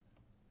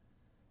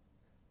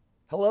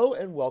Hello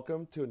and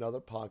welcome to another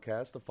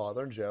podcast of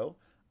Father and Joe.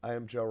 I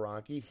am Joe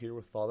Ronke here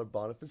with Father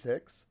Boniface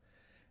Hicks.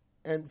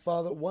 And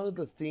Father, one of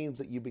the themes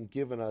that you've been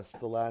giving us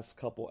the last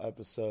couple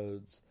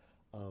episodes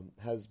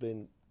has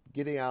been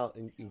getting out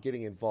and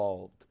getting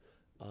involved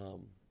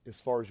as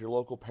far as your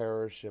local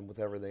parish and with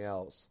everything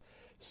else.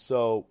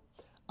 So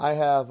I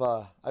have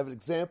an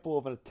example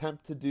of an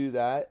attempt to do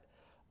that.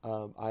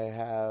 I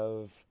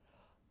have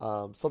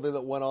something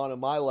that went on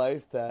in my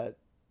life that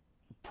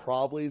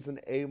probably is an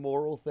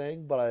amoral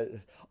thing, but I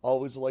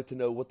always like to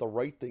know what the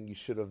right thing you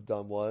should have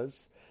done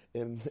was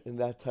in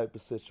that type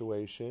of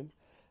situation,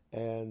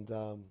 and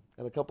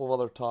a couple of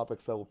other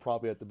topics that will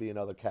probably have to be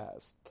another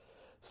cast.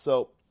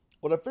 So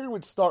what I figured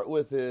we'd start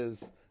with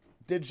is,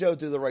 did Joe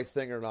do the right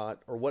thing or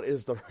not, or what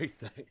is the right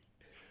thing?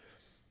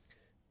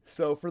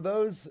 So for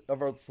those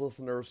of our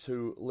listeners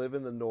who live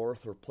in the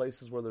north or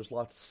places where there's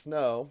lots of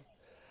snow,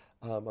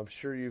 I'm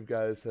sure you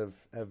guys have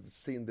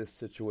seen this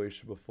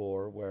situation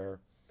before where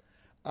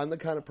I'm the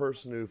kind of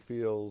person who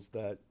feels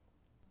that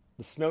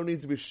the snow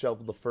needs to be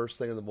shoveled the first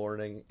thing in the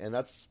morning, and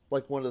that's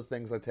like one of the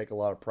things I take a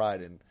lot of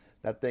pride in.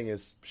 That thing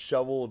is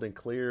shoveled and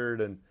cleared,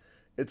 and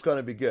it's going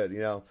to be good. You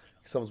know,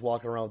 someone's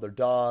walking around with their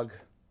dog,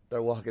 they're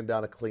walking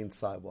down a clean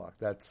sidewalk.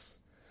 That's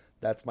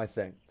my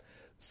thing.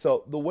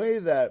 So the way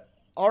that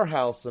our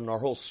house and our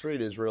whole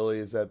street is really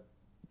is that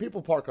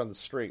people park on the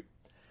street,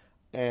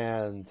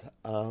 and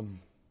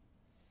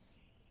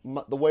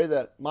the way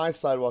that my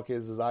sidewalk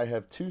is I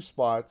have two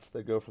spots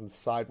that go from the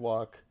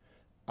sidewalk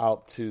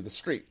out to the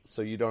street,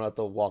 so you don't have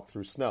to walk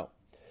through snow.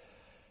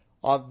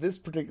 On this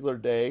particular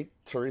day,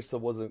 Teresa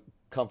wasn't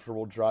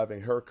comfortable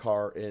driving her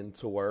car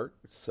into work,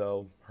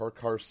 so her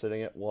car's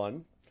sitting at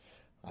 1.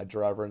 I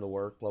drive her into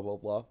work, blah, blah,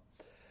 blah.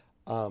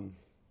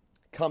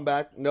 Come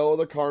back, no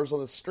other cars on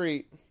the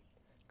street,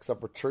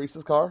 except for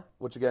Teresa's car,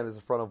 which again is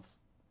in front of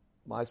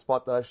my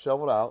spot that I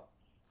shoveled out,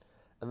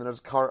 and then there's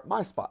a car at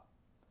my spot.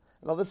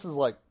 Now, this is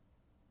like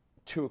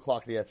 2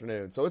 o'clock in the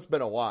afternoon, so it's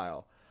been a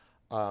while.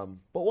 But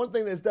one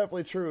thing that's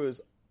definitely true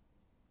is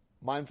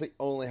mine's the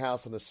only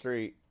house on the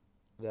street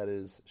that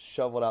is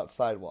shoveled out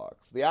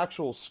sidewalks. The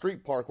actual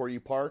street park where you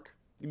park,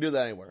 you can do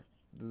that anywhere.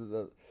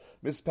 The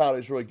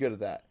municipality is really good at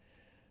that.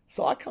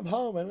 So I come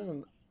home,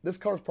 and this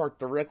car's parked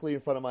directly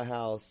in front of my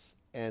house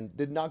and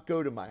did not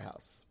go to my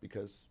house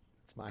because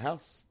it's my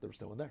house. There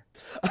was no one there.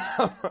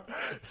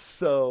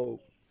 So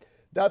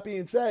that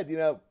being said, you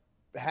know,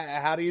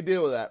 how do you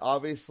deal with that?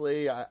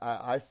 Obviously,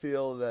 I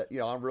feel that, you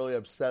know, I'm really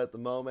upset at the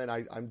moment.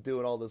 I'm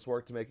doing all this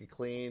work to make it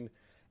clean.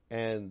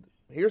 And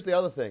here's the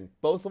other thing.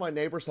 Both of my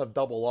neighbors have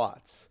double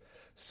lots.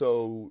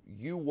 So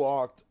you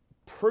walked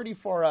pretty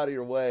far out of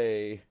your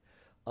way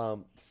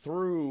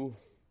through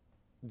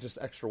just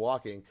extra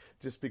walking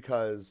just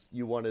because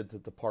you wanted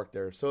to park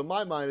there. So in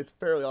my mind, it's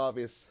fairly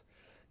obvious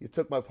you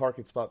took my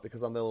parking spot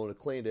because I'm the only one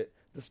who cleaned it,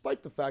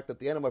 despite the fact that at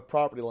the end of my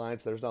property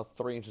lines, there's now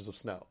 3 inches of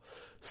snow.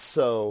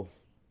 So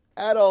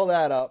add all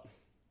that up,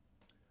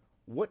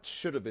 what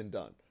should have been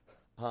done?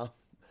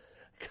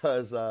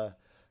 Because I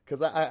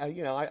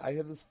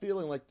have this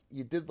feeling like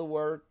you did the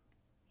work.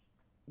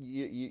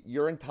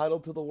 You're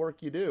entitled to the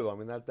work you do. I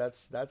mean,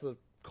 that's a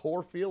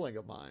core feeling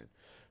of mine.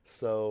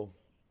 So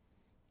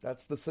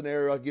that's the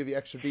scenario. I'll give you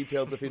extra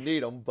details if you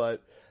need them,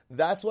 but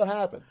that's what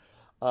happened.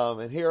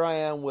 And here I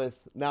am with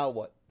now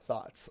what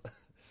thoughts.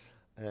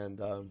 And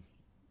you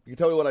can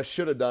tell me what I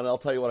should have done. And I'll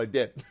tell you what I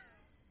did.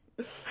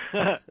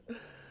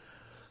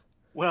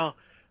 Well,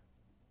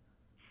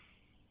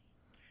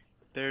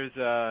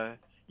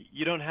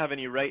 you don't have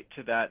any right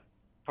to that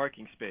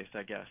parking space,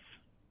 I guess.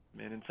 I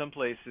mean, in some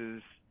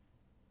places,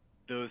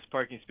 those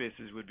parking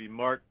spaces would be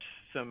marked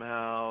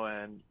somehow,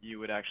 and you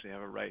would actually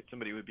have a right.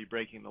 Somebody would be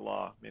breaking the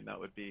law. I mean, that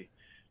would be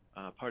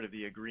part of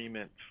the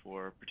agreement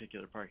for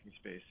particular parking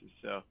spaces.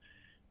 So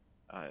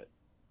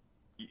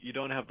you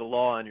don't have the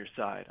law on your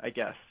side, I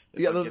guess.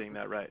 I'm getting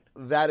that right.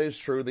 That is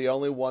true. The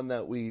only one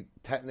that we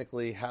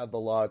technically have the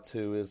law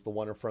to is the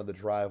one in front of the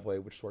driveway,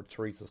 which is where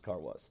Teresa's car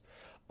was.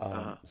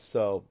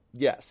 So,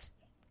 yes,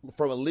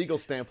 from a legal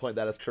standpoint,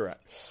 that is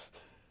correct.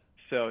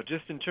 So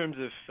just in terms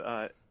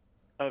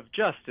of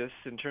justice,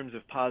 in terms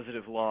of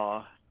positive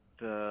law,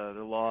 the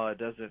law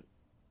doesn't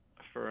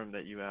affirm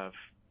that you have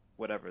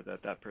whatever,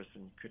 that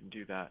person couldn't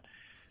do that.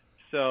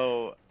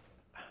 So,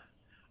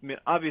 I mean,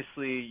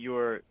 obviously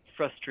your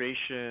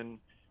frustration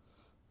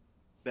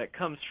that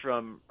comes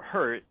from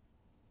hurt,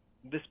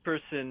 this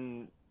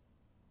person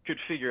could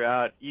figure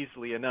out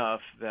easily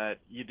enough that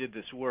you did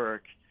this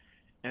work,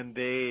 and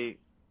they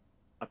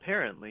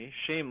apparently,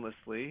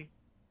 shamelessly,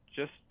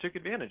 just took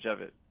advantage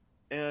of it.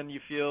 And you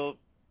feel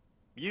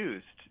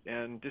used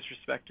and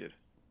disrespected.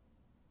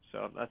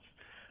 So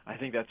I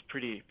think that's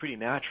pretty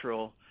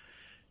natural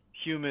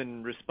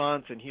human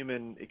response and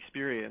human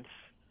experience,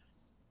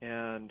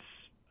 and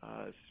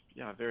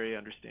very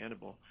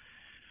understandable.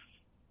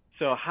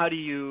 So how do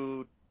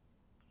you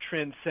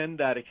transcend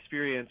that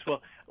experience?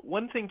 Well,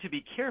 one thing to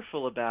be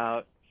careful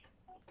about,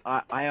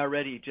 I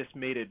already just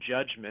made a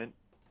judgment.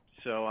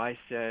 So I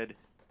said,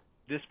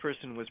 this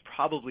person was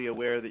probably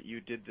aware that you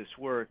did this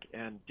work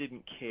and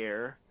didn't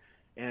care.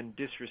 and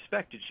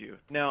disrespected you.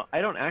 Now,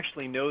 I don't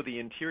actually know the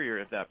interior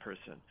of that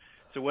person.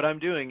 So what I'm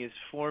doing is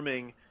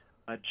forming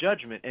a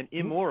judgment, an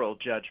immoral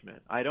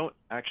judgment. I don't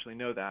actually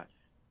know that.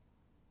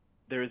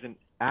 There is an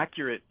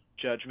accurate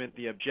judgment.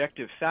 The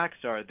objective facts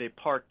are they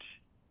parked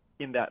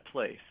in that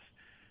place.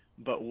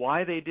 But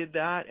why they did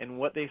that and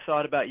what they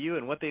thought about you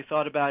and what they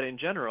thought about in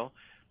general,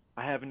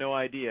 I have no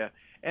idea.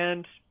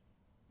 And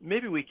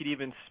maybe we could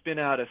even spin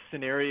out a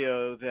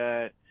scenario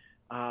that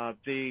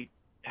they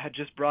had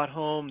just brought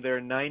home their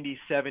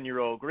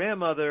 97-year-old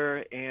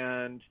grandmother,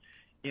 and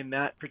in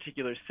that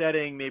particular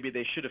setting, maybe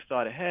they should have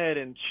thought ahead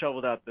and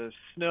shoveled out the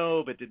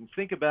snow but didn't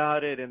think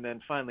about it, and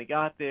then finally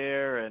got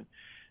there, and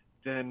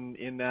then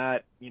in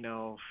that,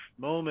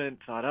 moment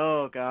thought,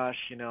 oh gosh,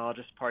 I'll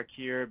just park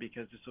here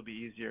because this will be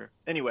easier.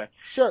 Anyway,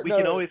 Sure, we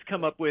can always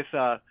come up with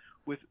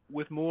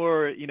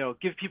more,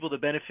 give people the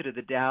benefit of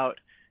the doubt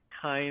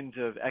kinds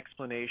of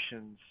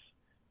explanations,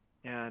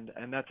 and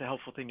that's a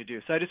helpful thing to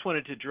do. So I just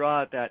wanted to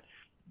draw out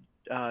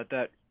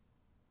that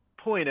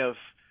point of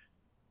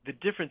the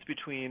difference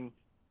between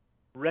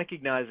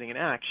recognizing an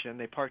action,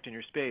 they parked in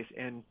your space,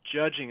 and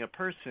judging a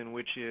person,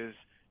 which is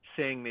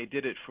saying they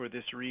did it for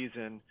this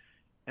reason.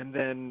 And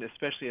then,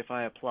 especially if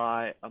I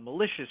apply a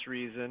malicious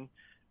reason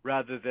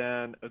rather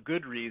than a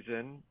good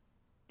reason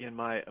in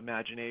my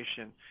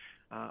imagination,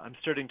 I'm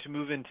starting to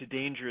move into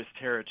dangerous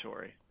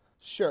territory.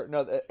 Sure,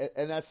 no,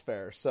 and that's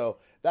fair. So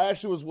that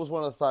actually was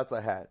one of the thoughts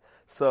I had.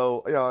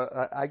 So,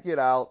 I get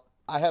out.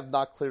 I have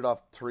not cleared off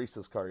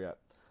Teresa's car yet.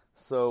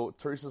 So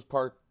Teresa's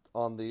parked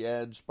on the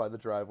edge by the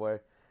driveway.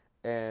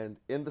 And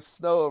in the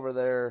snow over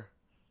there,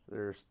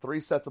 there's 3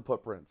 sets of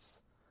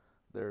footprints.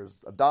 There's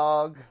a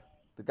dog,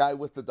 the guy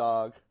with the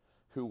dog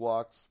who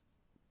walks,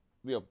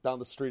 down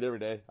the street every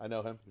day. I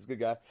know him. He's a good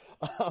guy.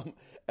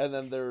 And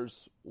then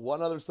there's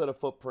one other set of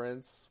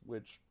footprints,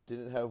 which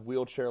didn't have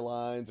wheelchair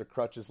lines or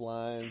crutches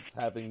lines,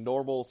 having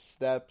normal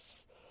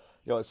steps.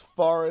 As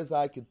far as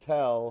I could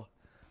tell,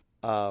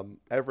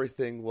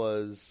 everything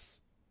was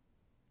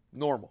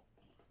normal.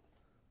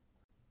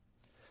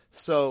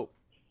 So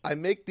I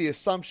make the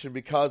assumption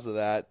because of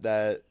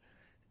that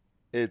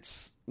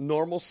it's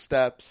normal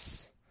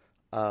steps.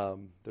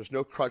 There's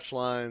no crutch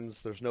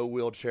lines. There's no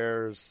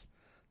wheelchairs.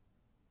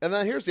 And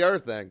then here's the other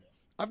thing.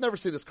 I've never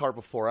seen this car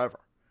before ever.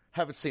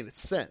 Haven't seen it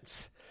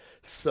since.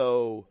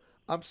 So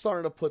I'm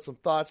starting to put some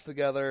thoughts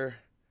together.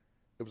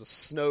 It was a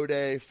snow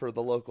day for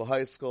the local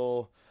high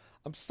school.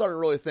 I'm starting to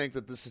really think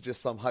that this is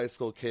just some high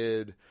school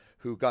kid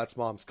who got his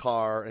mom's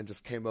car and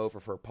just came over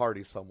for a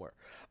party somewhere.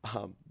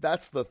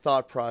 That's the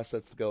thought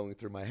process going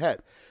through my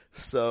head.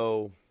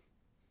 So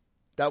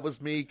that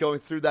was me going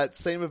through that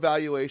same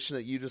evaluation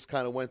that you just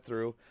kind of went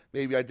through.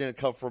 Maybe I didn't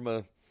come from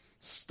a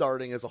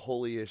starting as a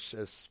holy-ish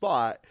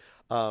spot.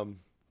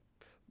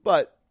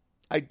 But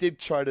I did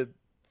try to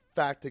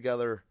fact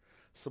together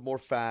some more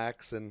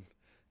facts and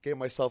gave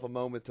myself a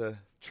moment to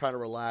try to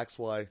relax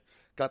while I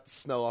got the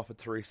snow off of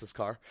Teresa's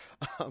car.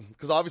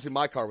 Because obviously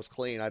my car was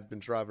clean. I'd been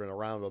driving it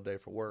around all day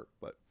for work.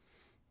 But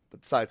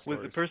side stories.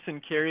 Was the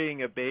person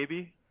carrying a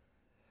baby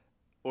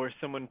or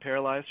someone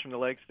paralyzed from the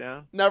legs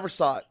down? Never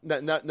saw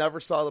it. Never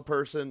saw the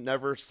person.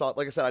 Never saw.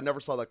 Like I said, I never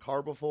saw the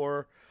car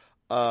before.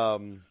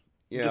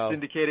 Just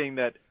indicating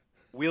that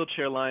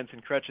wheelchair lines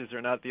and crutches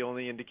are not the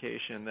only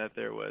indication that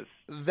there was.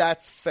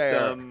 That's fair.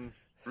 Some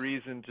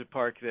reason to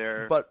park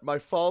there. But my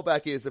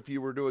fallback is if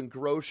you were doing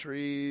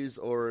groceries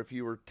or if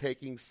you were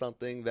taking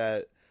something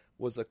that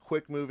was a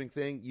quick moving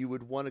thing, you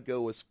would want to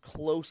go as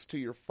close to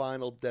your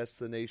final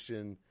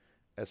destination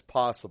as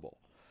possible.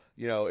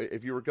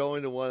 If you were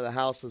going to one of the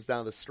houses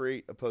down the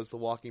street opposed to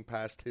walking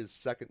past his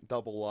second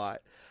double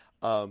lot,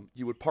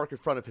 you would park in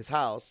front of his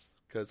house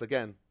because,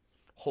 again,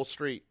 whole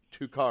street,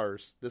 2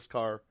 cars, this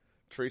car,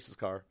 Teresa's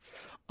car.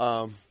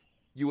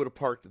 You would have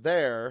parked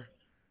there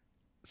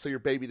so your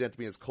baby didn't have to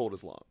be as cold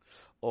as long.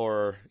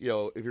 Or,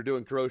 if you're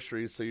doing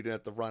groceries so you didn't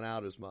have to run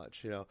out as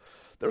much.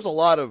 There's a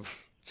lot of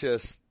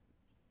just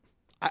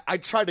 – I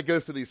tried to go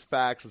through these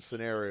facts and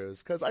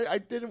scenarios because I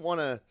didn't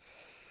want to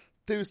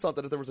do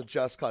something if there was a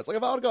just cause. Like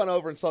if I would have gone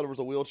over and saw there was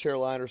a wheelchair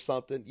line or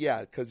something,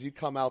 yeah, because you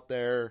come out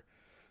there,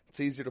 it's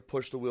easier to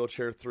push the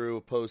wheelchair through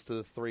opposed to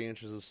the 3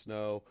 inches of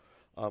snow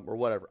or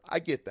whatever. I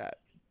get that.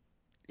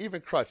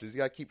 Even crutches, you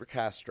got to keep your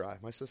calves dry.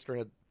 My sister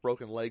had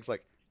broken legs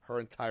like her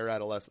entire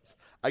adolescence.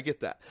 I get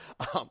that.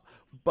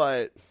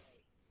 But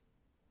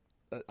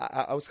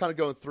I was kind of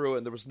going through it,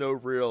 and there was no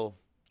real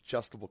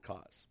justifiable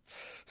cause.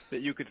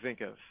 That you could think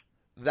of.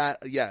 That,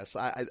 yes,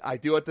 I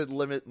do have to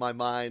limit my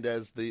mind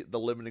as the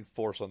limiting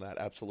force on that,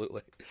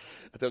 absolutely. I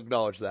have to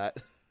acknowledge that.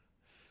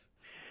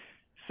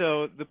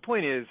 So the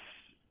point is,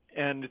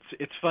 and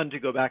it's fun to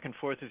go back and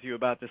forth with you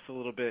about this a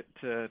little bit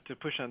to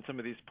push on some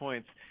of these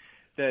points,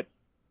 that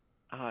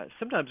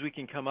sometimes we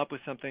can come up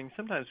with something,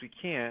 sometimes we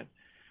can't,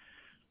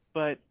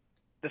 but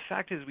the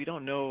fact is we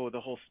don't know the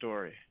whole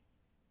story.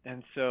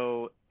 And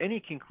so any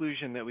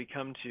conclusion that we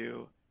come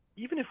to,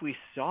 even if we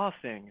saw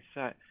things,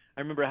 I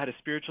remember I had a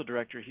spiritual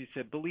director, he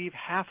said, believe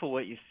half of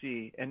what you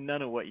see and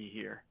none of what you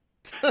hear.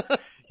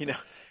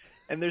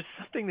 And there's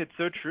something that's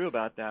so true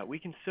about that. We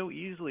can so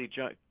easily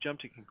jump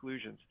to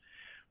conclusions.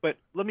 But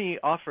let me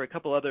offer a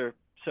couple other.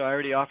 So I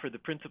already offered the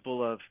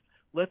principle of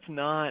let's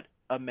not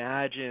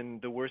imagine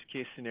the worst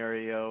case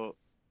scenario.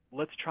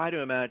 Let's try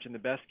to imagine the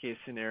best case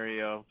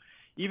scenario.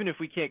 Even if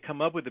we can't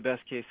come up with the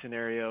best case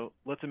scenario,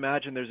 let's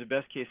imagine there's a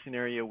best case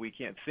scenario we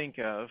can't think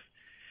of.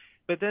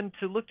 But then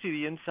to look to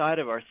the inside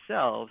of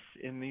ourselves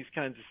in these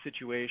kinds of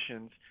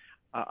situations,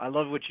 I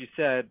love what you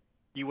said.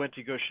 You went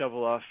to go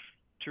shovel off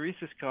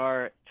Teresa's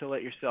car to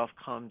let yourself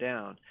calm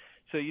down.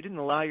 So you didn't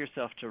allow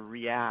yourself to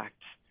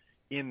react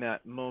in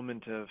that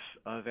moment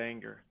of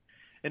anger.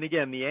 And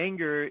again, the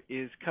anger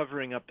is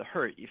covering up the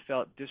hurt. You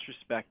felt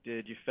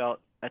disrespected. You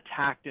felt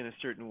attacked in a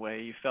certain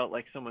way. You felt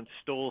like someone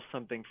stole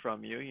something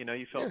from you.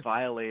 You felt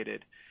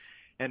violated.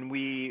 And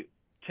we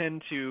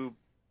tend to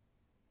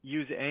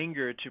use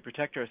anger to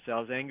protect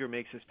ourselves. Anger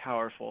makes us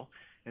powerful.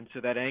 And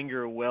so that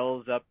anger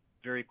wells up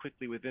very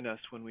quickly within us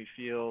when we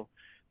feel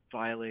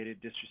violated,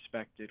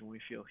 disrespected, when we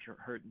feel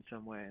hurt in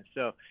some way.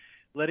 So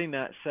letting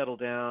that settle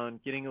down,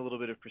 getting a little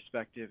bit of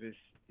perspective is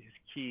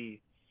key.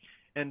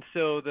 And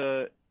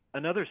so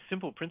another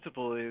simple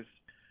principle is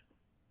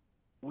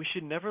we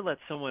should never let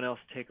someone else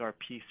take our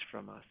peace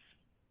from us.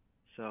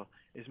 So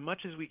as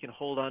much as we can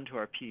hold on to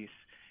our peace,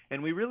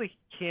 and we really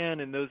can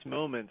in those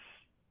moments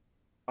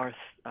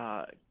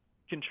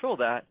control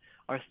that,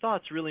 our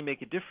thoughts really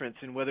make a difference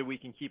in whether we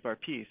can keep our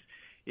peace.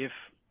 If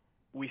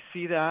we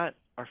see that,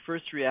 our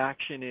first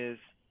reaction is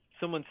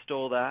someone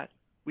stole that,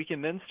 we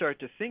can then start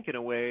to think in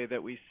a way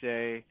that we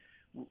say,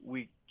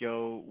 we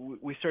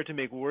start to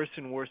make worse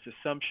and worse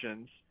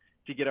assumptions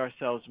to get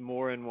ourselves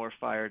more and more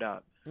fired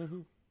up. Mm-hmm.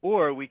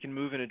 Or we can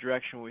move in a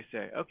direction where we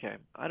say, okay,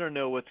 I don't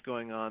know what's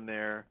going on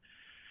there.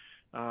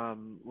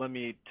 Let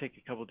me take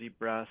a couple deep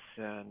breaths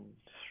and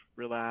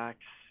relax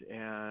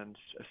and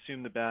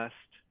assume the best.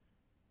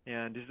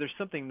 And is there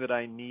something that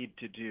I need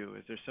to do?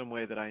 Is there some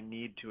way that I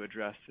need to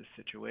address this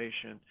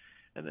situation?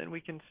 And then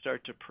we can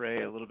start to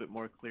pray a little bit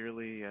more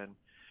clearly. And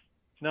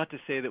it's not to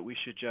say that we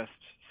should just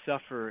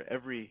suffer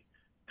every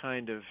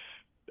kind of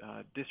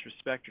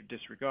disrespect or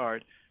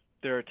disregard.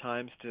 There are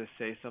times to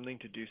say something,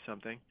 to do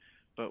something,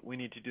 but we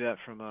need to do that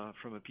from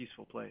a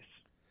peaceful place.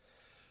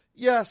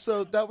 Yeah,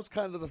 so that was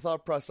kind of the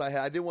thought process I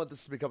had. I didn't want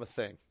this to become a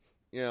thing.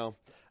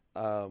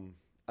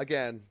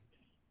 Again,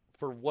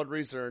 for one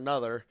reason or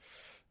another,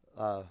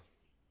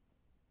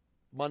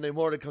 Monday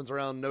morning comes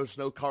around,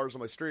 no cars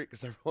on my street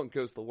because everyone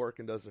goes to work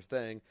and does their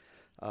thing.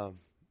 A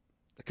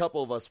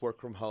couple of us work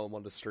from home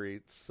on the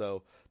streets,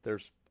 so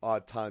there's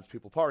odd times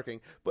people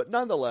parking. But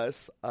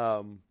nonetheless,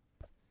 I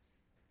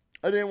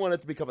didn't want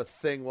it to become a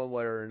thing one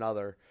way or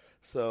another.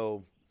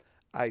 So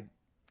I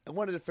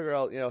wanted to figure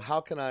out,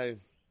 how can I,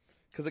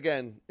 because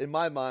again, in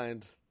my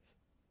mind,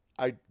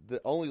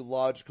 the only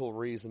logical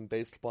reason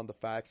based upon the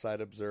facts I'd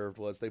observed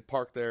was they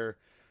parked there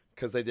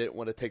because they didn't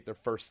want to take their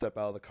first step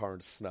out of the car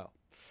into snow.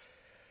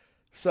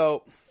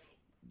 So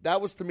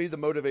that was to me the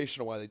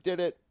motivation of why they did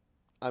it.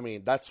 I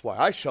mean, that's why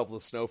I shovel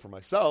the snow for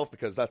myself,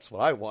 because that's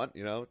what I want,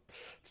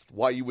 It's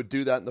why you would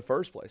do that in the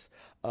first place.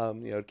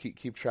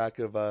 Keep track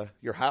of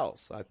your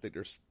house. I think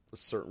there's a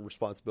certain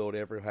responsibility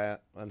everyone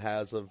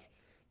has of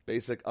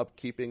basic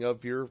upkeeping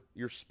of your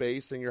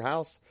space and your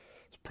house.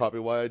 It's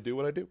probably why I do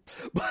what I do.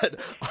 But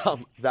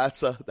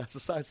that's a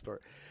side story.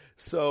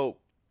 So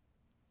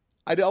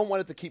I don't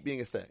want it to keep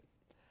being a thing.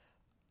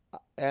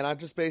 And I'm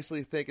just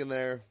basically thinking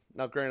there.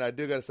 Now, granted, I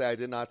do got to say I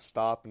did not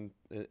stop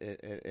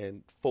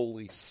and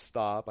fully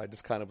stop. I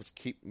just kind of was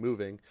keep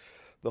moving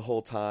the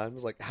whole time. It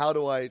was like, how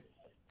do I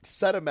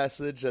set a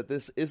message that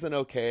this isn't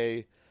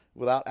okay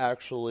without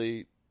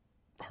actually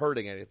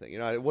hurting anything?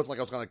 It wasn't like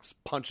I was going to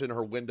punch in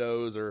her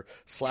windows or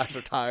slash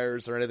her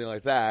tires or anything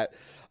like that.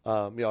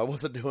 I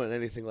wasn't doing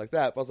anything like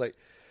that. But I was like,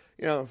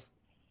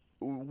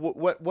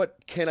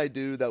 what can I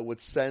do that would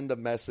send a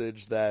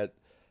message that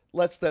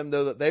lets them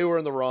know that they were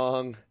in the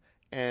wrong,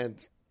 and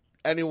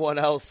anyone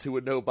else who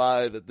would know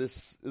by that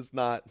this is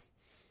not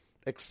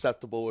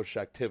acceptable-ish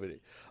activity.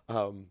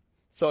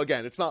 So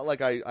again, it's not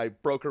like I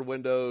broke her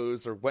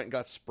windows or went and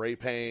got spray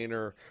paint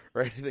or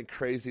anything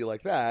crazy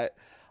like that.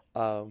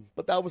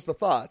 But that was the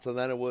thoughts. And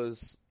then it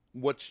was,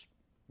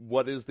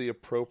 what is the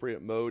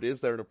appropriate mode?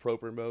 Is there an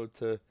appropriate mode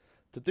to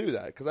do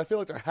that? Because I feel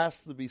like there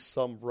has to be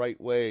some right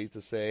way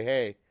to say,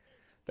 hey,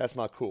 that's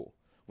not cool,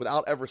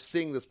 without ever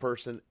seeing this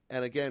person.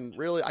 And again,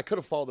 really, I could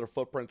have followed their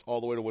footprints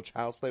all the way to which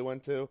house they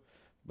went to,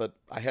 but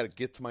I had to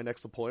get to my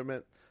next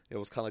appointment. It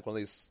was kind of like one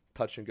of these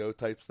touch and go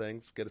type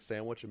things, get a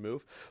sandwich and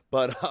move.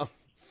 But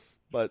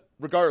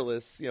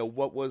regardless,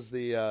 what was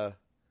the,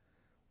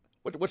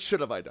 what should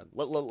have I done?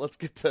 Let's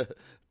get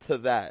to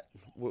that.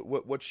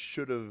 What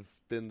should have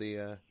been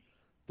the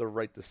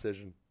right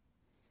decision?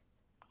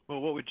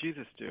 Well, what would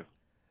Jesus do?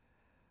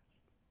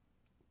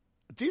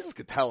 Jesus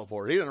could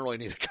teleport. He didn't really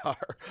need a car.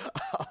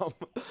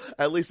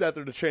 At least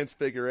after the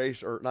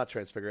transfiguration, or not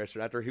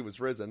transfiguration, after he was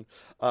risen,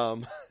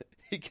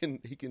 he can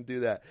do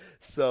that.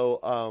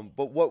 So,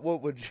 but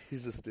what would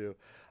Jesus do?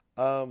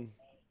 I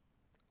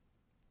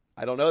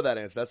don't know that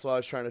answer. That's what I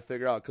was trying to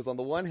figure out. Because on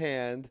the one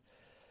hand,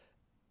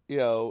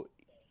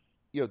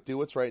 do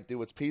what's right, do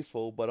what's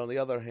peaceful. But on the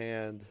other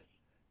hand,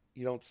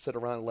 you don't sit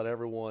around and let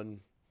everyone,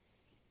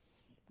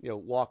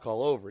 walk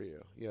all over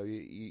you.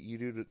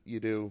 You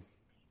do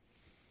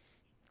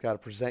got to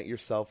present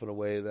yourself in a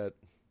way that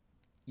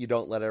you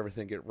don't let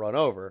everything get run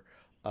over.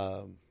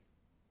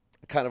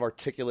 Kind of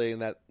articulating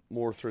that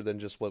more through than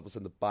just what was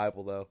in the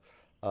Bible, though.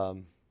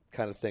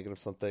 Kind of thinking of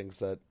some things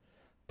that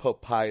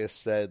Pope Pius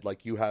said,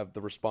 like you have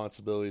the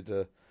responsibility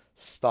to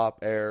stop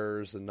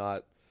errors and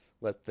not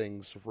let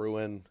things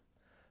ruin.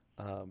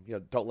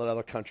 Don't let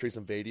other countries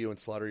invade you and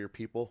slaughter your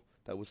people.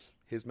 That was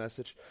his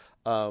message.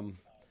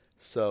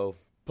 So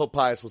Pope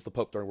Pius was the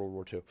Pope during World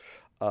War II.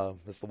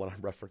 That's the one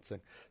I'm referencing.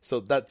 So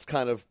that's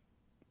kind of,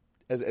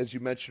 as you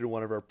mentioned in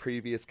one of our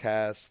previous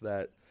casts,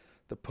 that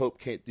the Pope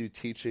can't do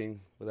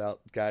teaching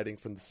without guiding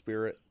from the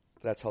Spirit.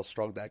 That's how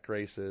strong that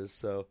grace is.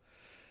 So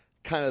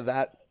kind of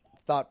that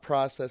thought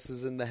process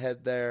is in the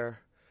head there.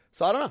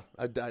 So I don't know.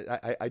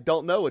 I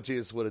don't know what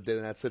Jesus would have did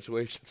in that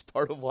situation. It's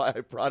part of why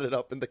I brought it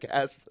up in the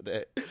cast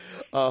today.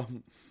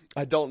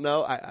 I don't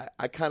know.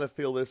 I kind of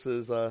feel this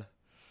is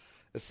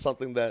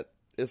something that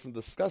isn't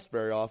discussed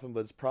very often,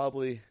 but it's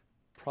probably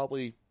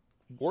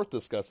worth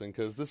discussing,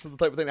 because this is the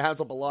type of thing that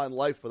happens up a lot in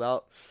life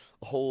without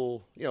a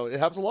whole, it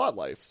happens a lot in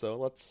life. So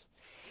let's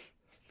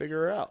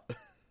figure it out.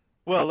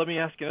 Well, let me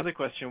ask you another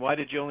question. Why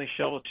did you only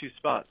shovel 2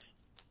 spots?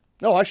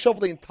 No, I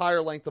shoveled the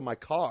entire length of my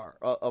car,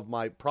 of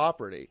my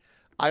property.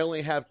 I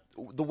only have,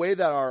 the way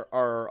that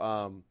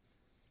our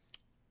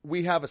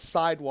we have a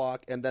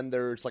sidewalk, and then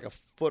there's like a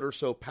foot or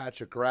so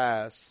patch of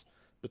grass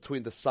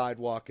between the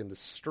sidewalk and the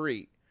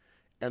street.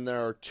 And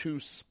there are 2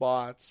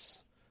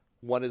 spots.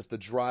 One is the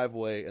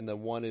driveway, and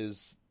then one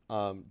is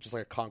just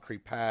like a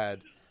concrete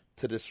pad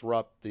to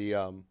disrupt the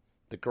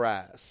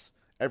grass.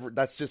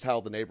 That's just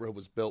how the neighborhood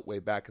was built way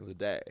back in the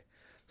day.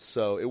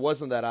 So it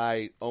wasn't that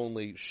I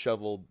only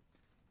shoveled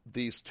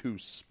these 2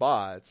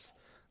 spots.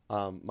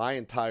 My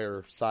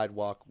entire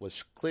sidewalk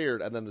was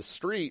cleared, and then the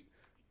street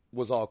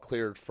was all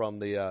cleared from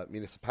the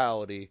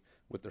municipality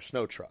with their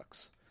snow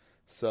trucks.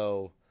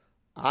 So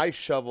I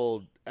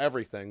shoveled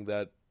everything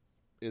that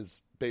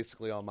is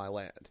basically on my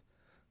land.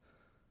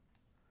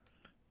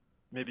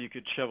 Maybe you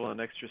could shovel an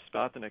extra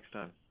spot the next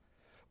time.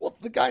 Well,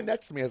 the guy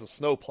next to me has a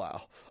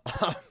snowplow,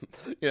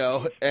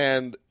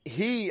 and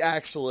he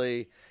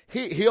actually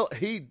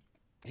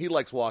he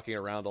likes walking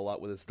around a lot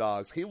with his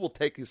dogs. He will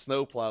take his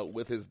snowplow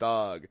with his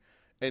dog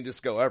and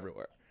just go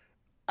everywhere.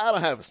 I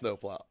don't have a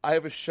snowplow. I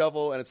have a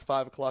shovel, and it's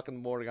 5:00 in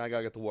the morning. I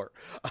gotta get to work.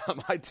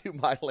 I do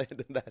my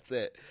land, and that's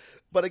it.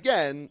 But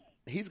again,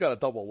 he's got a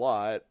double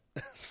lot,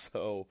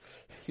 so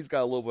he's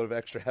got a little bit of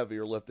extra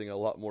heavier lifting, a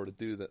lot more to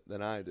do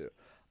than I do.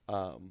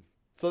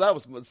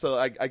 So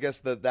I guess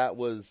that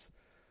was.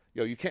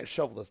 You can't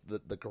shovel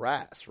the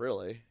grass,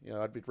 really.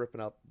 I'd be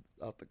ripping out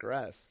the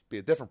grass. Be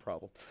a different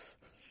problem.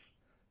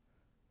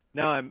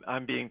 Now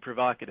I'm being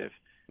provocative.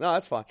 No,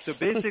 that's fine. So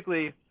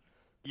basically,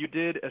 you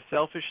did a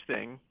selfish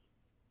thing,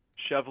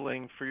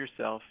 shoveling for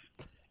yourself,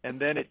 and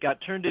then it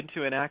got turned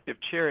into an act of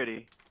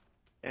charity,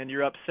 and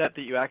you're upset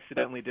that you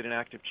accidentally did an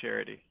act of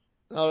charity.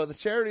 No, the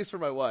charity's for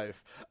my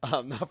wife,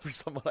 not for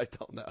someone I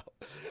don't know.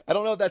 I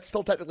don't know if that's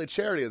still technically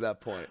charity at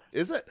that point.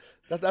 Is it?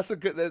 That's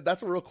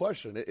a real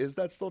question. Is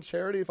that still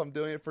charity if I'm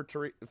doing it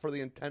for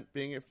the intent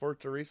being it for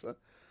Teresa?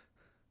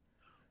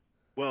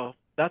 Well,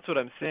 that's what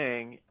I'm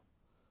saying.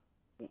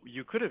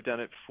 You could have done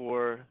it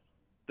for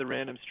the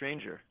random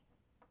stranger.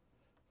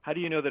 How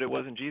do you know that it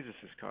wasn't Jesus'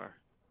 car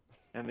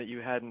and that you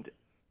hadn't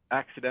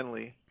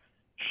accidentally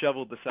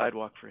shoveled the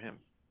sidewalk for him?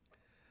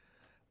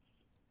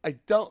 I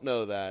don't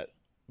know that.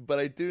 But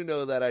I do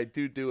know that I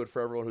do it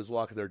for everyone who's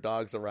walking their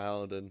dogs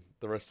around and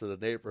the rest of the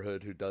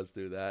neighborhood who does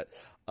do that.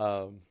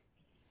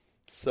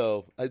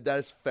 So that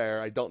is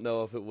fair. I don't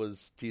know if it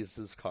was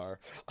Jesus' car.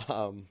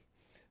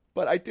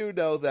 But I do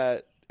know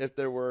that if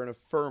there were an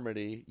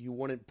infirmity, you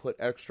wouldn't put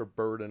extra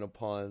burden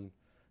upon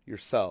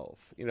yourself.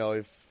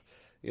 Because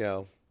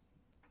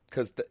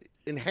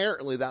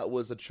inherently that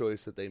was a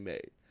choice that they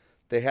made.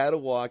 They had to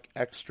walk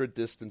extra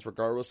distance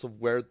regardless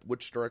of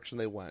which direction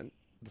they went,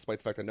 despite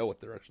the fact I know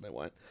what direction they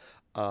went.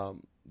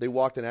 They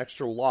walked an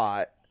extra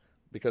lot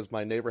because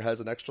my neighbor has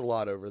an extra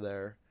lot over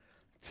there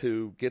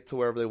to get to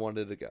wherever they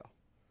wanted to go.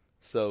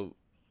 So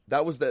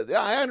that was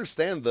I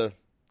understand the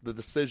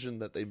decision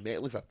that they made.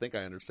 At least I think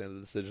I understand the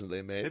decision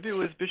they made. Maybe it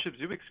was Bishop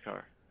Zubik's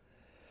car.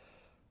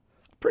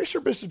 Pretty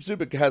sure Bishop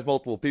Zubik has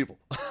multiple people.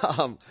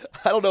 I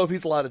don't know if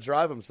he's allowed to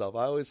drive himself.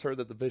 I always heard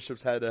that the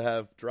bishops had to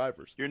have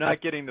drivers. You're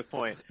not getting the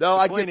point. No,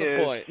 I get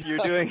the point. You're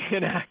doing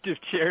an act of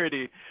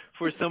charity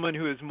for someone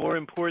who is more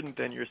important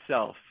than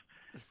yourself.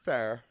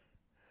 Fair.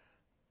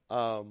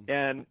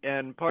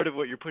 And part of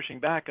what you're pushing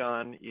back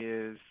on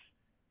is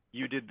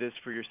you did this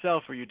for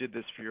yourself or you did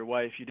this for your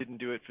wife. You didn't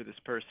do it for this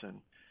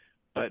person.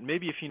 But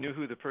maybe if you knew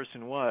who the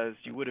person was,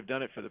 you would have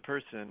done it for the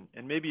person.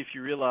 And maybe if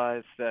you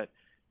realize that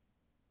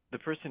the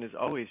person is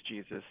always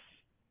Jesus,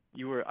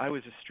 I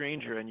was a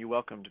stranger and you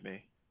welcomed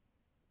me,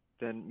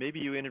 then maybe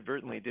you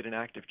inadvertently did an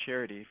act of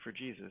charity for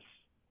Jesus.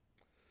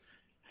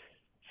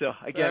 So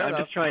again, I'm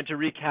just trying to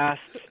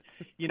recast,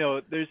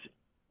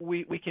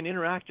 we can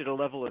interact at a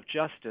level of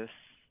justice,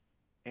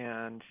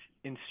 and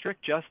in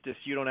strict justice,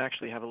 you don't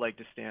actually have a leg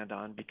to stand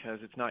on because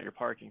it's not your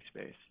parking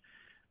space.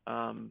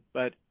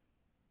 But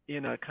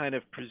in a kind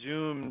of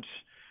presumed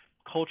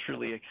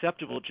culturally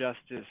acceptable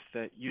justice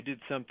that you did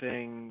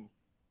something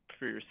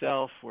for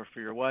yourself or for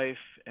your wife,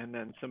 and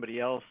then somebody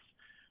else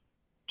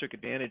took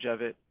advantage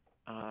of it,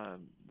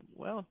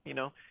 well,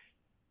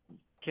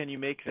 can you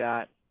make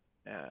that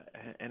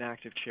an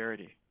act of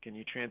charity? Can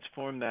you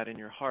transform that in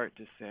your heart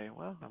to say,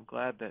 well, I'm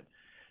glad that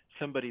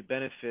somebody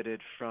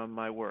benefited from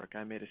my work.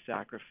 I made a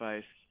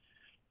sacrifice,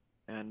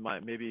 and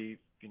maybe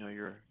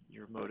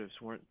your motives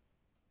weren't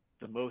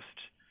the most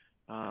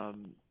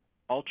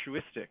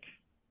altruistic,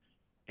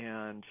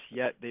 and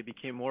yet they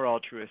became more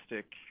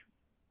altruistic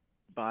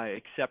by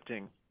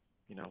accepting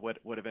what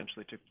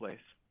eventually took place.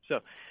 So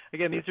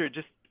again, these are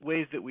just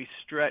ways that we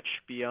stretch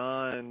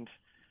beyond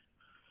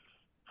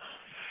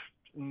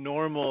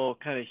normal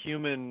kind of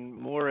human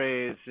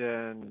mores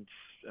and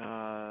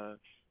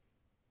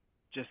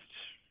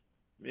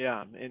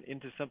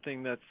into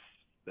something that's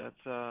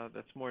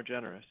more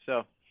generous.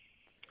 So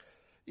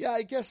yeah,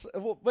 I guess.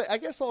 Well, but I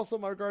guess also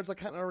in my regards, I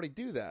kind of already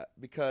do that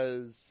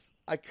because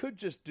I could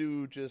just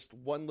do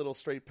one little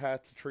straight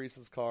path to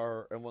Teresa's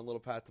car and one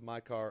little path to my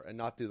car and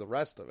not do the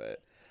rest of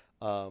it.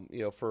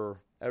 For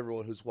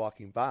everyone who's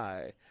walking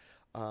by,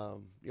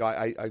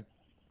 I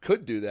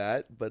could do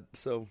that, but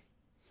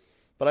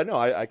I know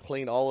I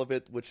clean all of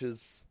it, which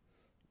is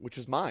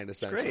mine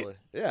essentially. Great.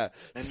 Yeah,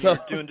 and you're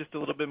doing just a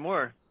little bit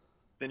more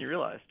than you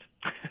realized.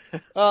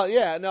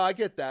 Yeah, no, I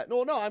get that.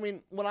 No, I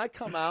mean, when I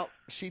come out,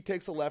 she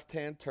takes a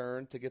left-hand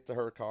turn to get to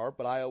her car,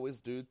 but I always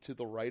do to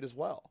the right as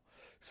well.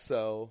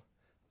 So,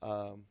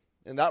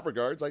 in that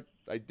regards,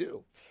 I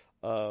do.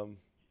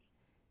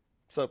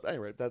 So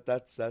anyway,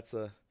 that's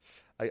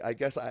I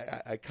guess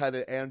I kind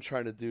of am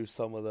trying to do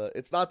some of the.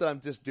 It's not that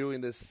I'm just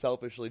doing this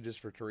selfishly just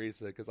for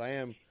Teresa, because I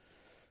am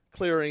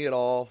clearing it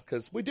all,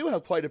 because we do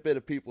have quite a bit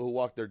of people who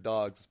walk their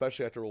dogs,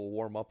 especially after we'll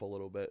warm up a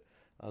little bit.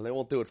 They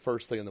won't do it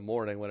first thing in the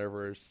morning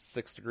whenever it's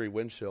 6-degree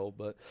wind chill,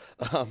 but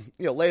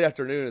late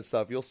afternoon and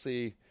stuff, you'll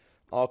see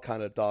all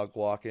kind of dog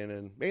walking,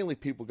 and mainly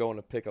people going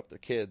to pick up their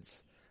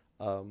kids.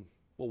 Will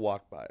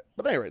walk by it.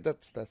 But anyway,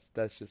 that's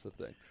just the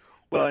thing.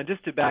 Well, and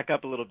just to back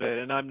up a little bit,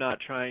 and I'm not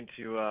trying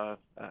to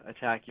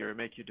attack you or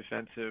make you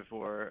defensive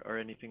or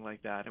anything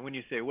like that. And when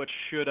you say, what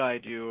should I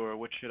do or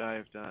what should I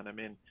have done? I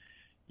mean,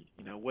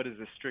 what is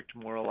the strict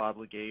moral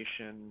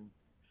obligation?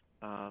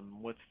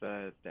 What's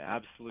the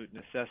absolute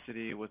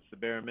necessity? What's the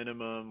bare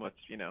minimum? What's,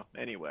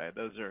 anyway,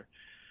 those are,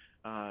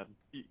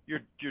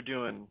 you're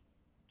doing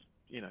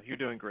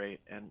great.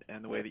 And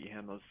the way that you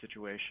handle the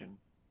situation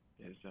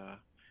is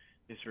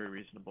very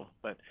reasonable.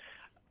 But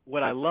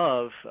what I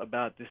love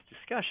about this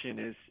discussion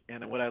is,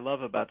 and what I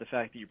love about the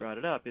fact that you brought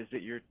it up, is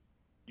that you're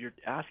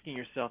asking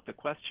yourself the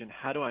question,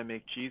 how do I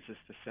make Jesus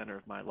the center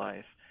of my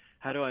life?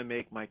 How do I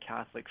make my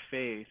Catholic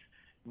faith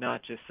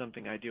not just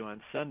something I do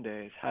on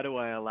Sundays? How do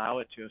I allow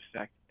it to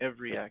affect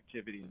every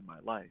activity in my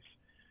life?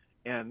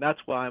 And that's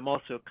why I'm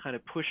also kind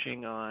of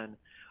pushing on,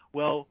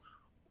 well,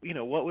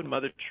 what would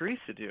Mother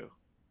Teresa do?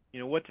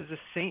 What does a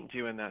saint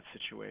do in that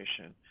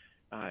situation?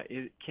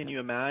 Can you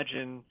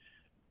imagine?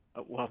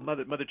 Well,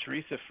 Mother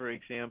Teresa, for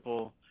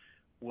example,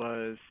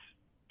 was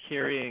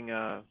carrying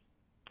a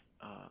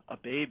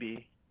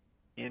baby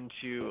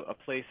into a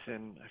place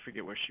in, I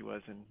forget where she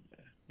was,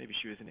 maybe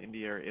she was in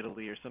India or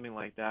Italy or something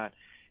like that.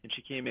 And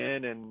she came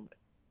in,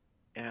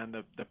 and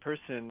the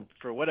person,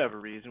 for whatever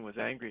reason, was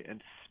angry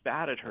and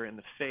spat at her in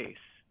the face.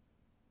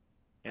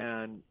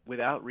 And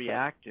without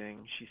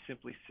reacting, she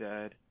simply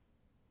said,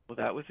 well,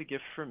 that was a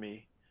gift for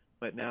me,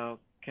 but now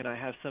can I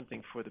have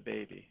something for the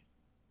baby?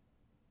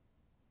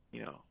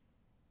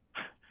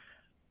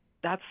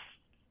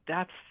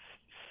 That's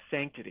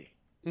sanctity.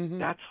 Mm-hmm.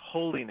 That's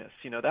holiness.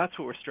 That's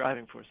what we're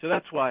striving for. So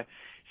that's why,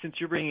 since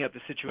you're bringing up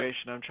the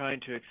situation, I'm trying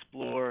to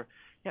explore,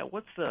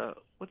 what's the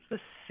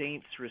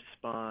saint's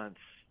response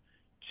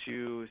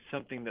to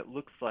something that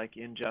looks like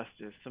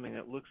injustice, something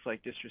that looks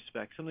like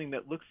disrespect, something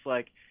that looks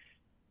like,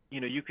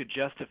 you could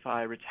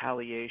justify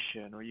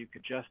retaliation, or you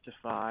could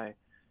justify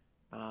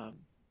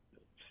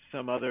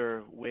some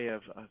other way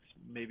of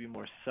maybe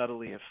more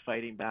subtly of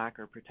fighting back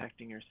or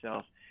protecting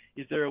yourself.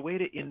 Is there a way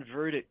to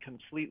invert it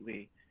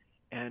completely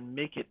and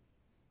make it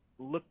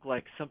look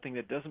like something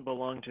that doesn't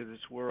belong to this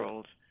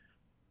world,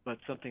 but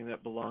something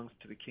that belongs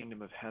to the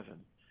kingdom of heaven?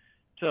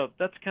 So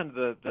that's kind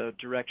of the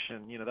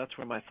direction, that's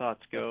where my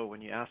thoughts go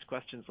when you ask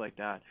questions like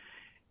that.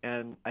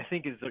 And I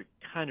think is the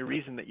kind of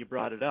reason that you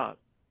brought it up.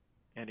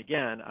 And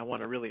again, I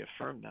want to really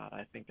affirm that.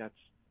 I think that's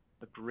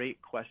a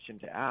great question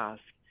to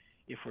ask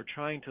if we're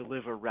trying to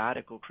live a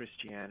radical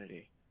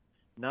Christianity,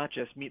 not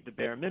just meet the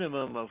bare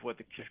minimum of what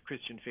the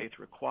Christian faith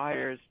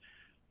requires,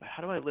 but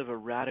how do I live a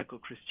radical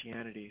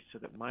Christianity so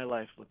that my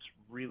life looks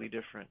really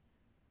different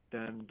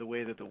than the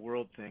way that the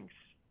world thinks,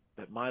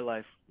 that my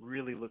life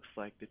really looks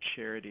like the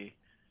charity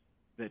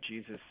that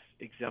Jesus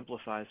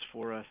exemplifies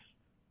for us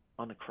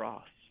on the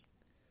cross?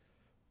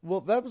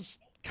 Well, that was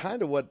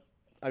kind of what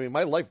I mean,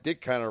 my life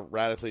did kind of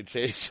radically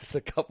change just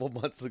a couple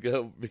months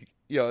ago,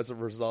 as a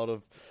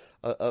result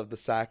of the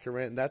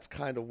sacrament, and that's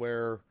kind of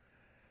where,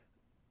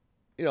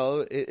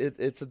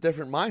 it's a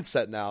different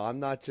mindset now. I'm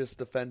not just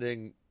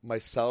defending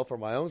myself or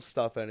my own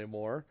stuff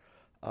anymore.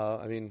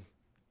 I mean,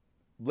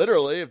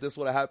 literally, if this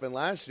would have happened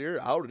last year,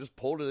 I would have just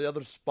pulled to the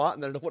other spot,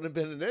 and there wouldn't have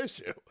been an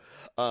issue.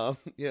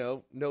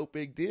 No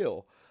big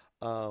deal.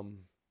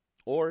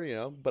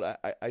 But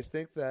I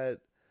think that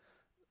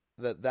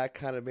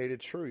kind of made it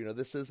true.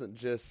 This isn't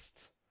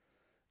just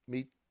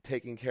me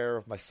taking care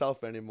of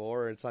myself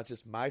anymore. It's not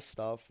just my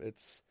stuff.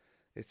 It's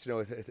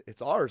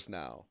ours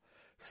now.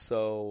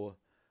 So,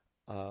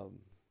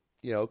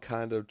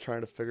 kind of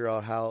trying to figure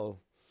out how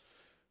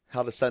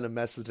to send a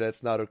message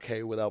that's not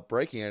okay without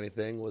breaking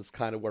anything was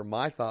kind of where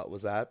my thought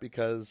was at,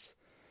 because,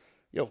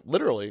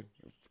 literally,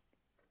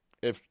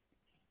 if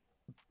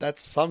that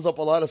sums up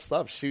a lot of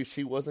stuff.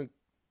 She wasn't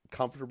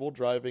comfortable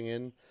driving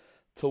in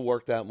to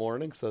work that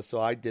morning, so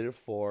I did it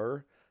for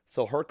her.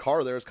 So her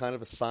car there is kind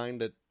of a sign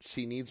that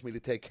she needs me to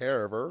take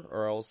care of her,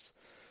 or else,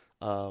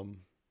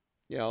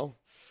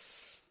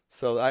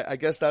 So I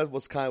guess that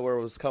was kind of where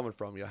it was coming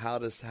from. How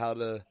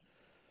to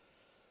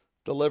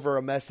deliver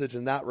a message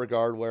in that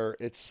regard, where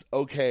it's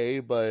okay,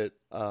 but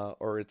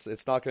or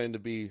it's not going to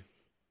be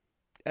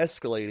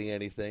escalating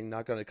anything,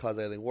 not going to cause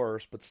anything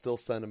worse, but still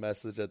send a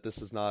message that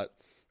this is not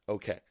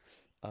okay.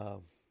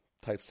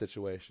 Type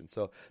situation.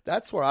 So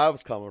that's where I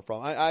was coming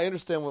from. I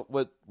understand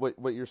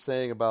what you're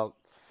saying about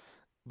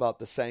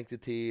the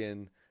sanctity,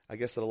 and I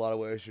guess in a lot of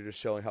ways you're just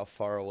showing how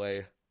far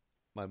away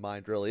my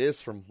mind really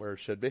is from where it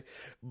should be.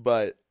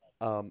 But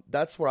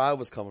that's where I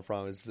was coming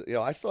from. Is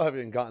I still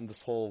haven't even gotten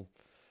this whole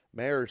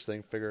marriage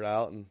thing figured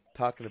out, and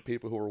talking to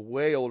people who are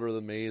way older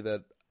than me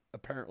that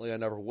apparently I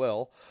never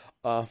will.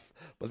 But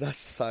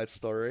that's a side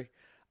story.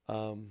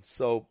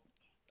 So.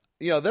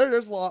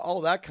 There's a lot,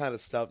 all that kind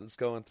of stuff that's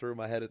going through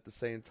my head at the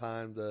same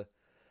time to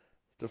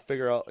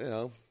figure out,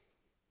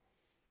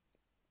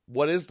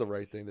 what is the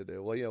right thing to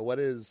do? Well, what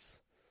is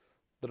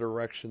the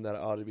direction that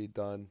ought to be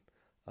done?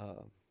 And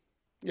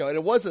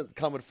it wasn't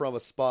coming from a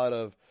spot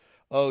of,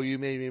 oh, you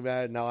made me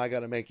mad, now I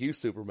got to make you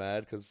super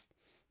mad, because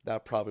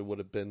that probably would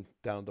have been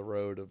down the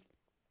road of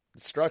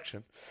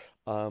destruction.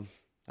 I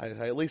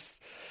at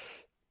least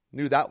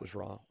knew that was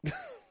wrong,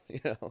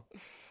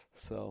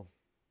 So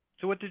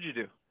what did you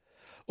do?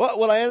 Well,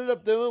 what I ended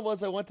up doing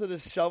was I went to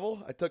this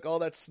shovel. I took all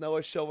that snow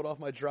I shoveled off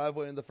my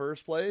driveway in the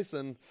first place,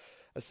 and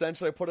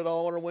essentially I put it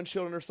all on her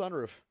windshield and her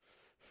sunroof.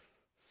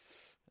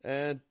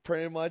 And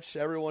pretty much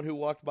everyone who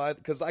walked by,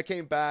 because I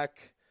came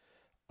back,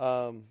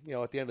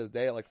 at the end of the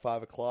day at like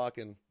 5 o'clock,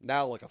 and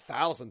now like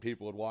 1,000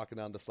 people were walking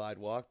down the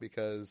sidewalk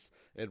because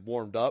it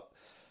warmed up.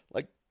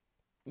 Like,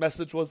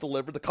 message was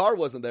delivered. The car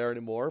wasn't there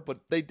anymore,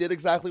 but they did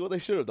exactly what they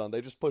should have done.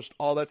 They just pushed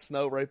all that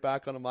snow right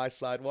back onto my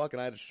sidewalk, and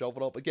I had to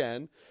shovel it up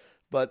again.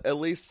 But at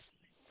least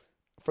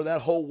for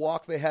that whole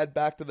walk they had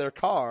back to their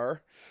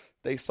car,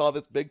 they saw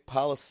this big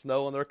pile of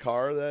snow on their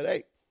car that,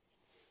 hey,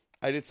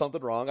 I did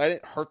something wrong. I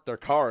didn't hurt their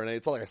car, and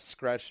it's not like I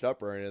scratched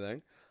up or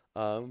anything.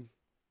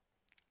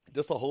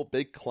 Just a whole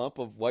big clump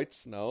of white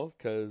snow,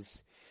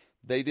 because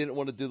they didn't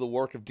want to do the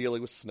work of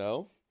dealing with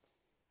snow,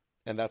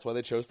 and that's why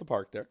they chose to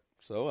park there.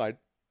 So I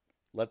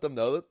let them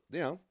know that,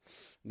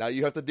 now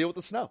you have to deal with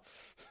the snow.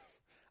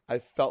 I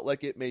felt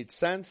like it made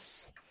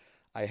sense.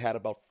 I had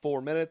about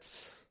 4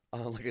 minutes.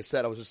 Like I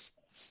said, I was just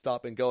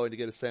stopping going to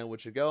get a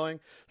sandwich and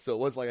going. So it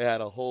wasn't like I had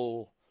a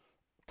whole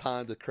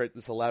time to create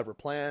this elaborate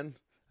plan.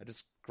 I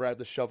just grabbed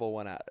the shovel,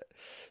 went at it.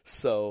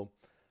 So,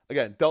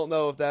 again, don't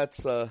know if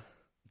that's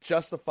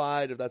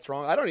justified, if that's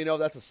wrong. I don't even know if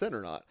that's a sin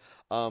or not.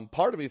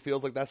 Part of me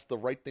feels like that's the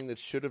right thing that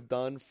should have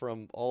done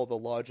from all the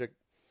logic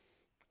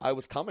I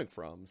was coming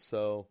from.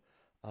 So,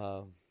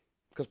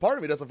 because part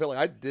of me doesn't feel like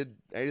I did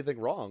anything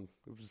wrong.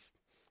 It was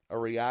a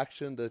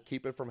reaction to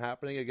keep it from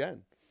happening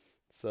again.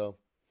 So,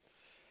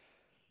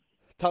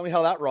 tell me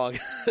how that wrong,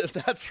 if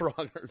that's wrong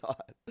or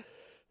not.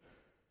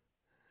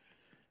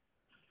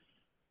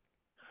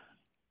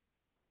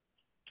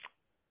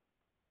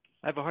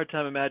 I have a hard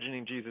time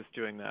imagining Jesus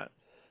doing that.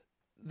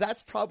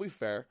 That's probably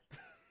fair.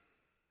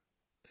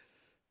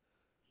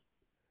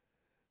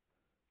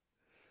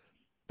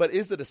 But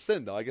is it a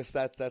sin, though? I guess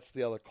that's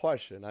the other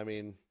question. I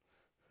mean,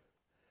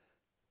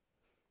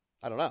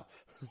 I don't know.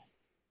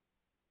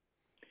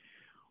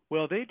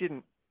 Well, they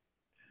didn't.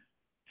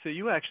 So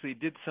you actually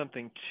did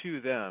something to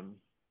them.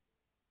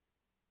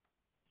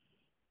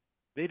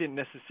 They didn't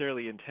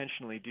necessarily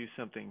intentionally do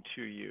something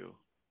to you.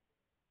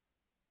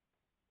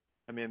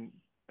 I mean,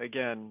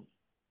 again,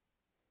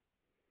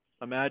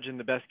 imagine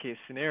the best case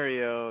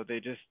scenario.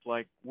 They just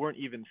weren't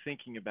even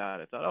thinking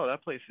about it. Thought, oh,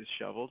 that place is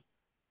shoveled,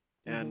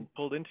 and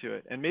pulled into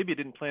it. And maybe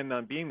didn't plan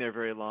on being there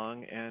very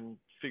long, and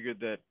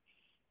figured that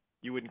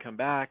you wouldn't come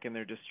back, and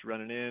they're just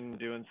running in,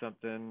 doing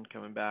something,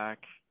 coming back.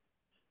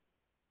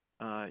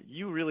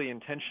 You really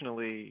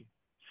intentionally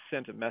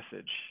sent a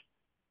message.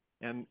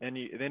 And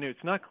then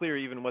it's not clear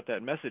even what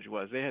that message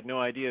was. They had no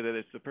idea that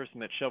it's the person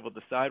that shoveled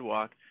the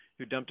sidewalk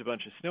who dumped a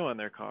bunch of snow on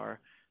their car.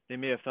 They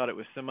may have thought it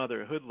was some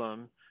other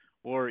hoodlum,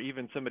 or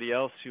even somebody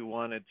else who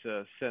wanted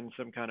to send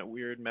some kind of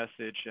weird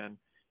message, and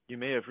you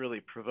may have really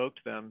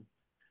provoked them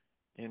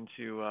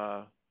into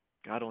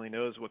God only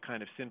knows what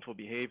kind of sinful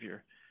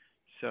behavior.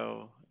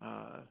 So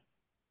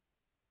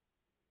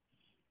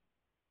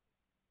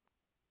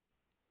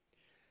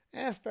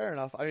Fair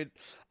enough. I mean,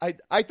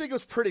 I think it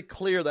was pretty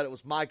clear that it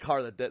was my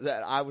car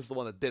that I was the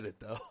one that did it,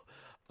 though.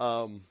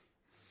 I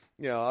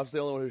was the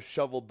only one who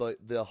shoveled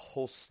the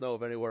whole snow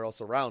of anywhere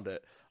else around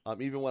it.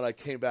 Even when I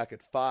came back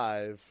at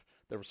 5,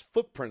 there was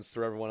footprints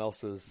through everyone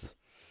else's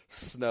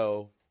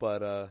snow,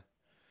 but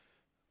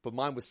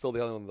mine was still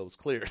the only one that was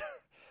cleared,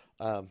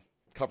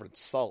 covered in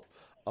salt,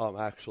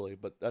 actually.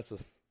 But that's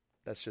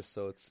just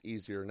so it's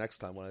easier next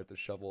time when I have to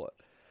shovel it.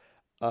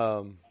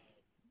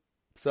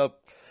 So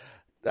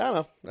I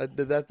don't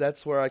know.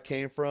 That's where I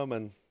came from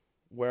and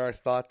where I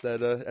thought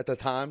that at the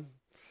time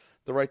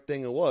the right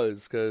thing it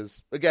was.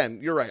 Because again,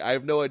 you're right. I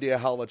have no idea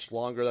how much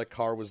longer that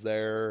car was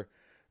there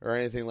or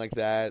anything like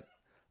that.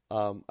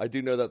 I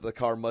do know that the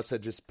car must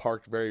have just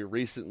parked very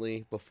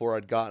recently before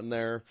I'd gotten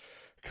there,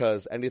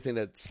 because anything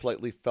that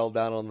slightly fell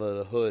down on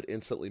the hood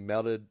instantly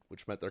melted,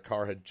 which meant their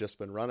car had just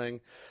been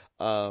running.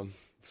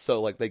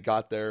 So like they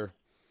got there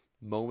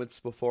moments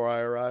before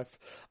I arrived.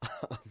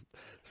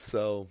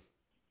 So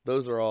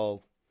those are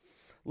all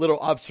little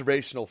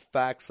observational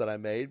facts that I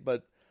made.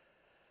 But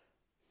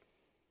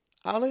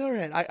on the other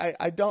hand,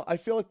 I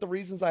feel like the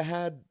reasons I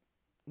had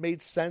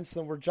made sense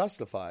and were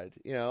justified.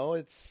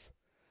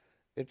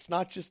 It's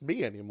not just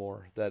me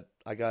anymore that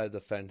I got to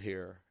defend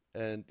here.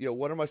 And,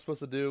 what am I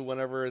supposed to do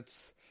whenever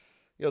it's,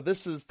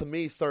 this is, to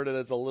me, started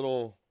as a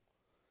little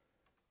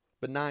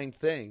benign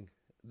thing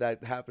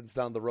that happens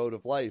down the road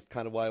of life,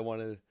 kind of why I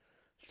wanted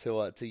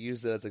to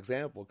use it as an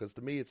example, because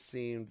to me it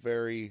seemed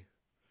very,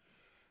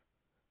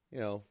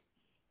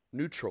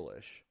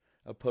 neutral-ish,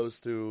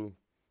 opposed to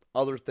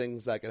other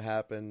things that can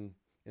happen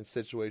in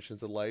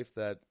situations in life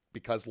that,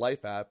 because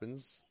life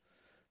happens,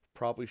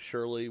 probably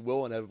surely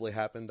will inevitably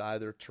happen to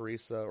either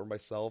Teresa or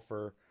myself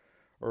or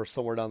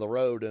somewhere down the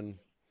road. And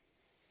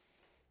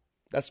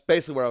that's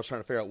basically where I was trying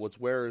to figure out was,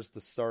 where is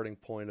the starting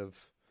point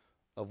of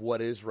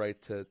what is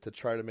right to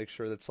try to make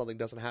sure that something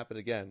doesn't happen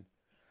again.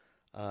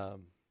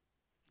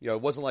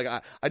 It wasn't like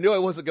I knew I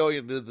wasn't going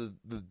into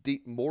the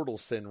deep mortal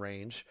sin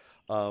range.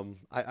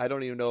 I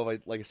don't even know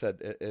if like I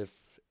said, if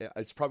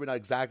it's probably not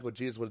exactly what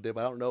Jesus would have did,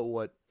 but I don't know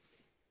what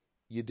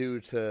you do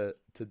to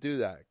do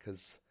that,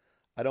 because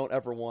I don't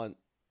ever want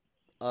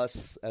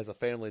us as a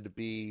family to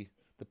be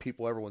the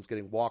people everyone's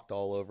getting walked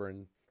all over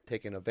and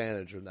taken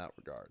advantage of in that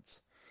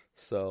regards.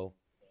 So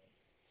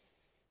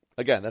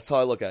again, that's how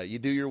I look at it. You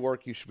do your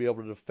work, you should be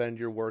able to defend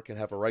your work and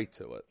have a right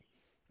to it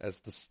as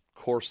the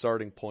core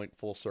starting point,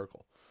 full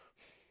circle.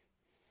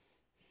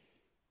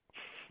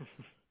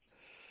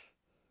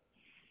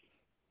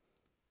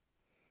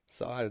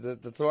 So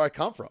that's where I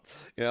come from.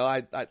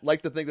 I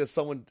like to think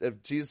that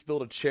if Jesus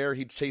built a chair,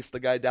 he'd chase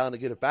the guy down to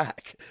get it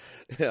back.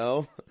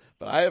 But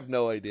I have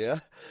no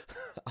idea.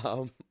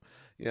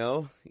 He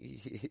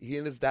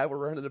and his dad were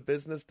running a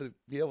business to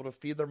be able to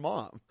feed their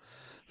mom.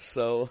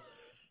 So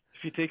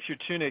if he takes your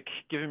tunic,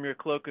 give him your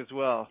cloak as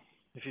well.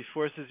 If he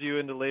forces you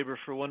into labor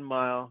for 1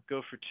 mile,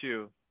 go for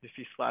 2. If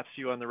he slaps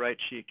you on the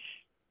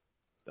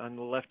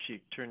left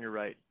cheek, turn your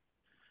right.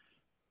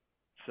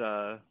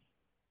 It's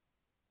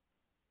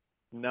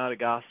not a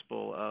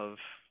gospel of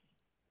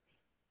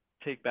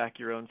take back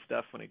your own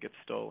stuff when it gets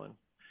stolen.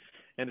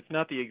 And it's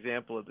not the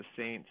example of the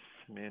saints.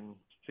 I mean,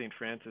 St.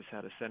 Francis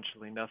had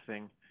essentially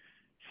nothing.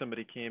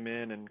 Somebody came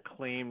in and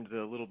claimed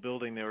the little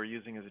building they were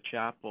using as a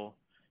chapel.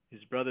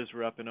 His brothers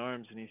were up in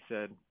arms, and he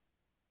said,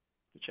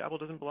 the chapel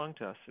doesn't belong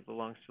to us. It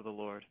belongs to the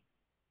Lord.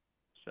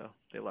 So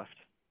they left.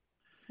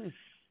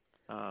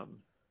 I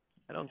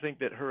don't think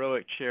that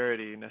heroic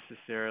charity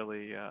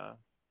necessarily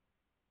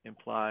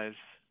implies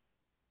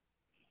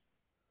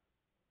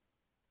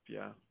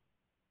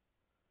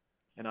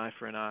an eye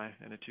for an eye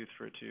and a tooth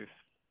for a tooth.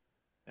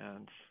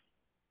 And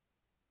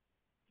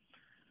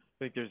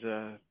I think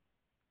there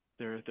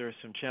are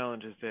some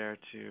challenges there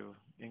to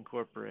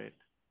incorporate.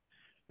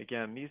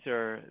 Again, these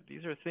are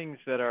things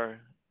that are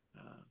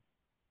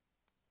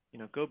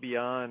go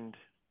beyond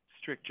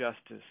strict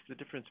justice. The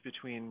difference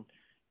between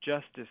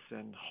justice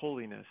and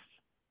holiness,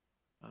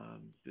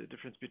 the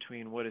difference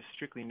between what is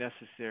strictly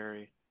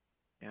necessary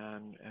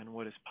and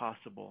what is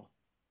possible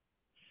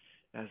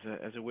as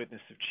a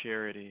witness of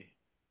charity.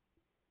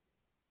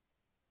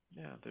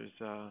 Yeah, there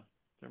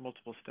are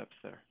multiple steps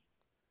there.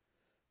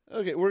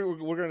 Okay,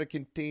 we're going to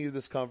continue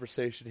this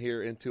conversation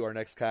here into our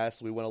next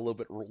cast. We went a little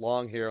bit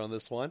long here on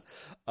this one.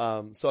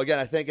 So again,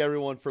 I thank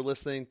everyone for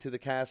listening to the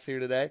cast here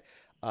today.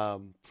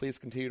 Please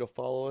continue to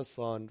follow us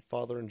on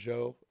Father and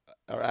Joe,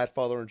 or at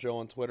Father and Joe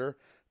on Twitter.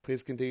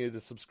 Please continue to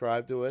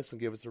subscribe to us and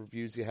give us the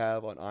reviews you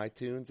have on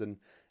iTunes and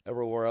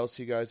everywhere else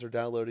you guys are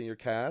downloading your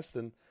cast.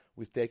 And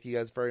we thank you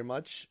guys very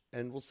much,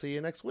 and we'll see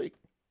you next week.